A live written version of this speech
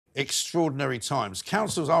Extraordinary times.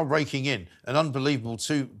 Councils are raking in an unbelievable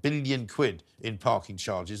 £2 billion in parking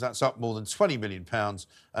charges. That's up more than £20 million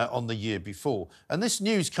on the year before. And this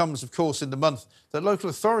news comes, of course, in the month that local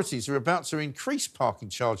authorities are about to increase parking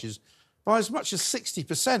charges by as much as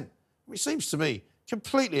 60%, which seems to me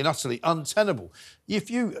completely and utterly untenable. If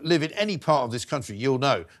you live in any part of this country, you'll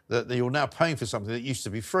know that you're now paying for something that used to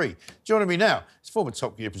be free. Joining me now is former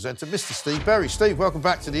Top Gear presenter, Mr. Steve Berry. Steve, welcome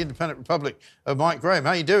back to the Independent Republic of Mike Graham.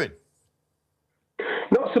 How are you doing?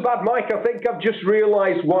 Not so bad, Mike. I think I've just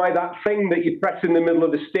realised why that thing that you press in the middle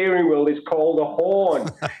of the steering wheel is called a horn.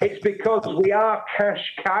 It's because we are cash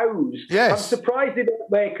cows. Yes. I'm surprised they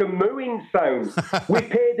don't make a mooing sound. We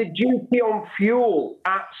pay the duty on fuel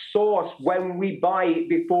at source when we buy it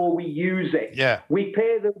before we use it. Yeah. We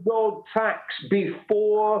pay the road tax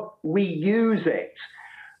before we use it.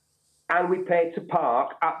 And we pay to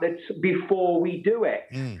park before we do it.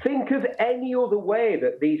 Think of any other way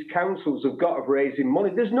that these councils have got of raising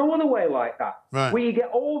money. There's no other way like that. Right. Where you get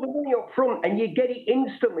all the money up front and you get it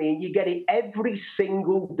instantly and you get it every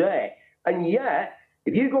single day. And yet,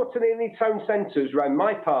 if you go to any town centres around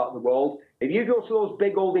my part of the world, if you go to those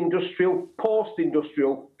big old industrial,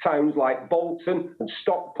 post-industrial towns like Bolton and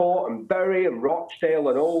Stockport and Bury and Rochdale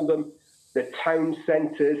and Oldham, the town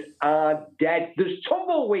centres are dead. There's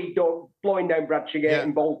tumbleweed blowing down Bradshire Gate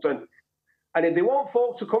in Bolton. And if they want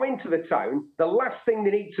folks to come into the town, the last thing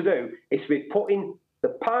they need to do is be putting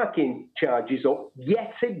the parking charges up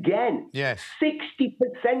yet again. Yes. 60%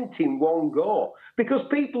 in one go. Because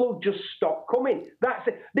people have just stopped coming. That's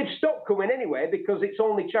it. They've stopped coming anyway because it's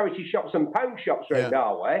only charity shops and pound shops around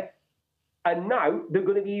our way. And now they're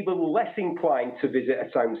going to be even less inclined to visit a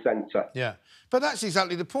town centre. Yeah, but that's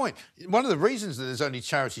exactly the point. One of the reasons that there's only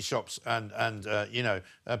charity shops and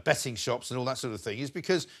betting shops and all that sort of thing is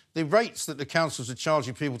because the rates that the councils are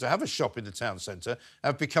charging people to have a shop in the town centre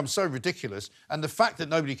have become so ridiculous, and the fact that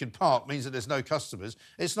nobody can park means that there's no customers.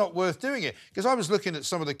 It's not worth doing it. Because I was looking at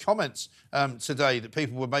some of the comments today that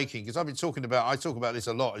people were making, because I talk about this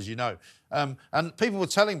a lot, as you know, and people were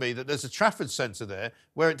telling me that there's a Trafford Centre there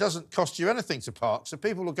where it doesn't cost you anything to park, so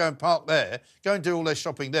people will go and park there, go and do all their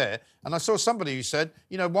shopping there. And I saw somebody who said,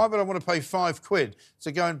 you know, why would I want to pay £5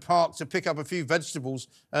 to go and park to pick up a few vegetables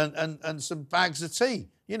and some bags of tea?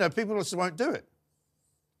 You know, people just won't do it.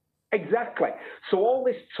 Exactly. So all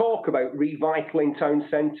this talk about revitalising town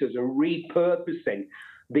centres and repurposing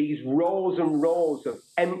these rows and rows of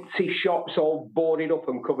empty shops all boarded up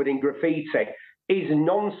and covered in graffiti is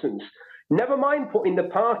nonsense. Never mind putting the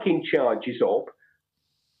parking charges up.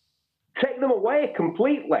 Take them away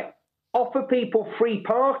completely. Offer people free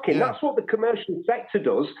parking. Yeah. That's what the commercial sector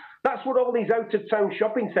does. That's what all these out-of-town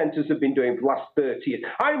shopping centres have been doing for the last 30 years.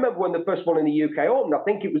 I remember when the first one in the UK opened, I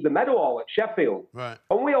think it was the Meadowhall at Sheffield. Right.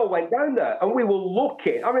 And we all went down there and we were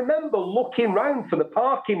looking. I remember looking round for the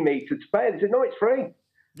parking meter to pay. They said, no, it's free.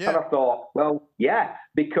 Yeah. And I thought, well, yeah,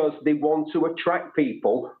 because they want to attract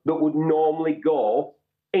people that would normally go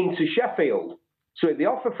into Sheffield. So if they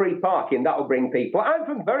offer free parking, that'll bring people. I'm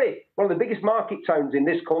from Bury, one of the biggest market towns in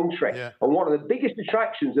this country. Yeah. And one of the biggest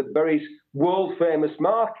attractions of Bury's world-famous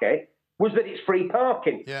market was that it's free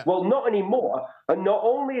parking. Yeah. Well, not anymore. And not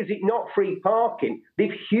only is it not free parking,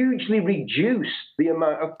 they've hugely reduced the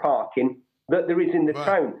amount of parking that there is in the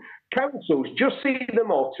town. Councils just see the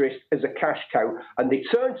motorist as a cash cow and they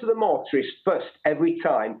turn to the motorist first every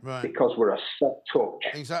time because we're a soft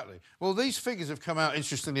touch. Exactly. Well, these figures have come out,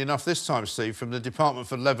 interestingly enough, this time, Steve, from the Department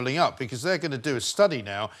for Levelling Up, because they're going to do a study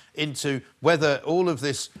now into whether all of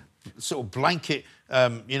this sort of blanket,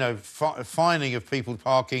 fining of people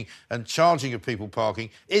parking and charging of people parking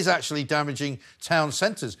is actually damaging town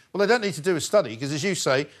centres. Well, they don't need to do a study because, as you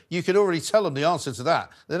say, you can already tell them the answer to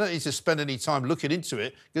that. They don't need to spend any time looking into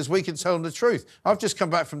it because we can tell them the truth. I've just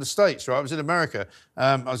come back from the States, right? I was in America.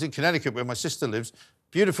 I was in Connecticut where my sister lives.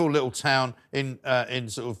 Beautiful little town in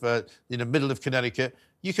the middle of Connecticut.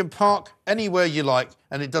 You can park anywhere you like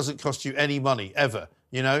and it doesn't cost you any money, ever.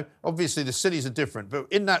 You know, obviously the cities are different,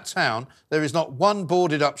 but in that town, there is not one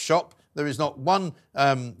boarded up shop. There is not one,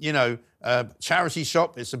 charity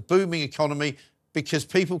shop. It's a booming economy because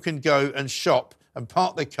people can go and shop and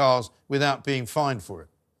park their cars without being fined for it.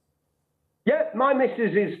 Yeah, my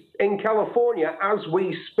missus is in California as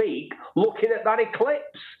we speak, looking at that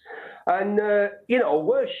eclipse. And,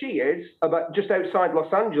 where she is, about just outside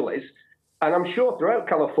Los Angeles, and I'm sure throughout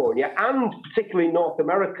California and particularly North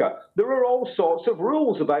America, there are all sorts of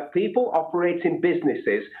rules about people operating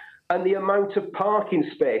businesses and the amount of parking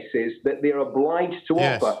spaces that they're obliged to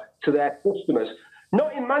offer to their customers.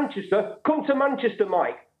 Not in Manchester. Come to Manchester,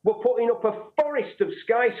 Mike. we're putting up a forest of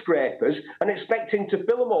skyscrapers and expecting to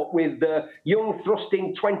fill them up with young,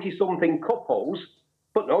 thrusting 20-something couples,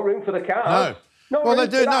 but no room for the cars. No. No Well, room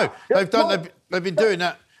they do. for No, that. they've been doing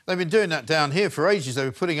that. They've been doing that down here for ages. They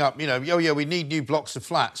were putting up, you know, oh yeah, we need new blocks of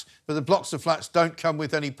flats, but the blocks of flats don't come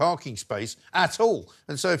with any parking space at all.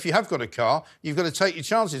 And so if you have got a car, you've got to take your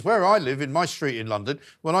chances. Where I live, in my street in London,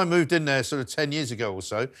 when I moved in there sort of 10 years ago or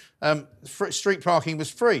so, street parking was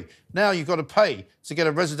free. Now you've got to pay to get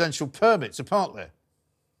a residential permit to park there.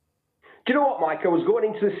 Do you know what, Mike? I was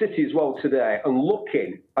going into the city as well today and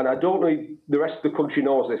looking, and I don't know if the rest of the country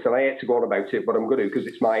knows this, and I hate to go on about it, but I'm going to because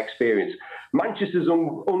it's my experience. Manchester's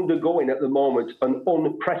undergoing at the moment an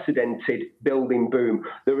unprecedented building boom.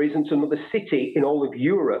 There isn't another city in all of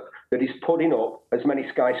Europe that is putting up as many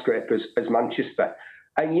skyscrapers as Manchester.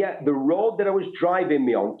 And yet the road that I was driving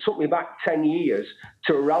me on took me back 10 years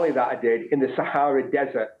to a rally that I did in the Sahara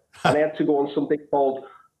Desert. And I had to go on something called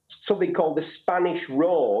the Spanish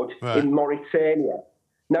Road in Mauritania.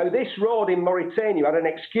 Now, this road in Mauritania had an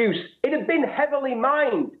excuse. It had been heavily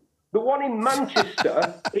mined. The one in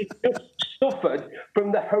Manchester, it just suffered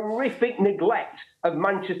from the horrific neglect of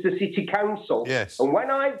Manchester City Council. Yes. And when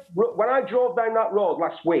I drove down that road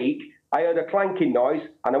last week, I heard a clanking noise,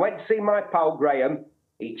 and I went to see my pal Graham.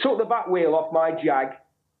 He took the back wheel off my Jag.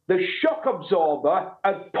 The shock absorber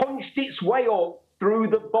had punched its way up through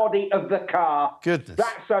the body of the car. Goodness.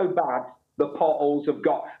 That's how bad the potholes have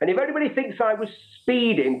got. And if anybody thinks I was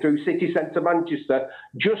speeding through city centre Manchester,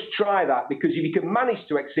 just try that, because if you can manage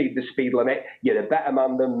to exceed the speed limit, you're a better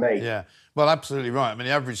man than me. Yeah, well, absolutely right. I mean,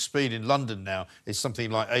 the average speed in London now is something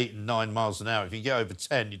like 8 and 9 miles an hour. If you get over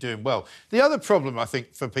 10, you're doing well. The other problem, I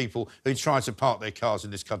think, for people who try to park their cars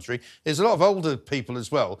in this country is a lot of older people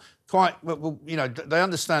as well. Well, you know, they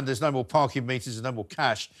understand there's no more parking meters and no more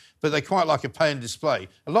cash, but they quite like a pay and display.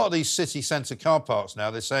 A lot of these city centre car parks now,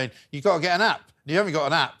 they're saying, you've got to get an app. If you haven't got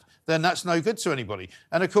an app, then that's no good to anybody.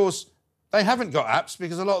 And, of course, they haven't got apps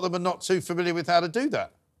because a lot of them are not too familiar with how to do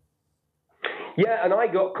that. Yeah, and I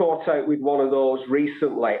got caught out with one of those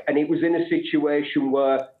recently, and it was in a situation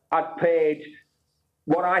where I'd paid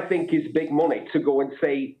what I think is big money to go and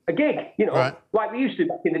see a gig, you know, like we used to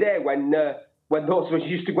back in the day when those of us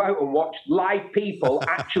used to go out and watch live people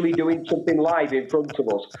actually doing something live in front of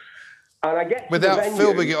us. And I get to without the venue,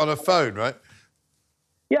 filming it on a phone, right?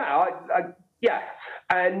 Yeah, yeah.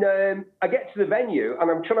 And I get to the venue and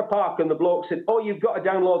I'm trying to park, and the bloke said, "Oh, you've got to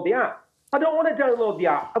download the app." I don't want to download the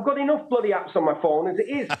app. I've got enough bloody apps on my phone as it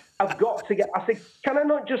is. I've got to get... I said, can I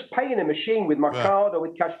not just pay in a machine with my card or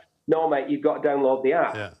with cash? No, mate, you've got to download the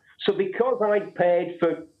app. Yeah. So because I paid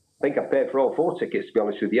for... I think I paid for all 4 tickets, to be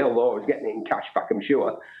honest with you, although I was getting it in cash back, I'm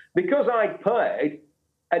sure. Because I'd paid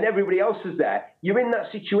and everybody else is there, you're in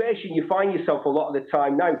that situation you find yourself a lot of the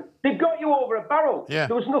time now. They've got you over a barrel. Yeah.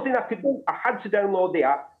 There was nothing I could do. I had to download the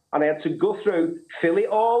app and I had to go through, fill it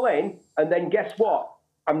all in, and then guess what?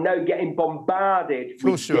 I'm now getting bombarded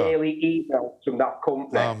with daily emails from that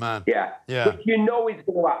company. Oh, man. Yeah. But you know it's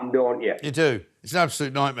going to happen, don't you? You do. It's an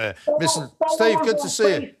absolute nightmare. Listen, Steve, good to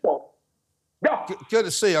see you. Good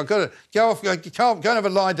to see you. I've got to go off, go and have a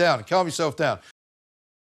lie down, calm yourself down.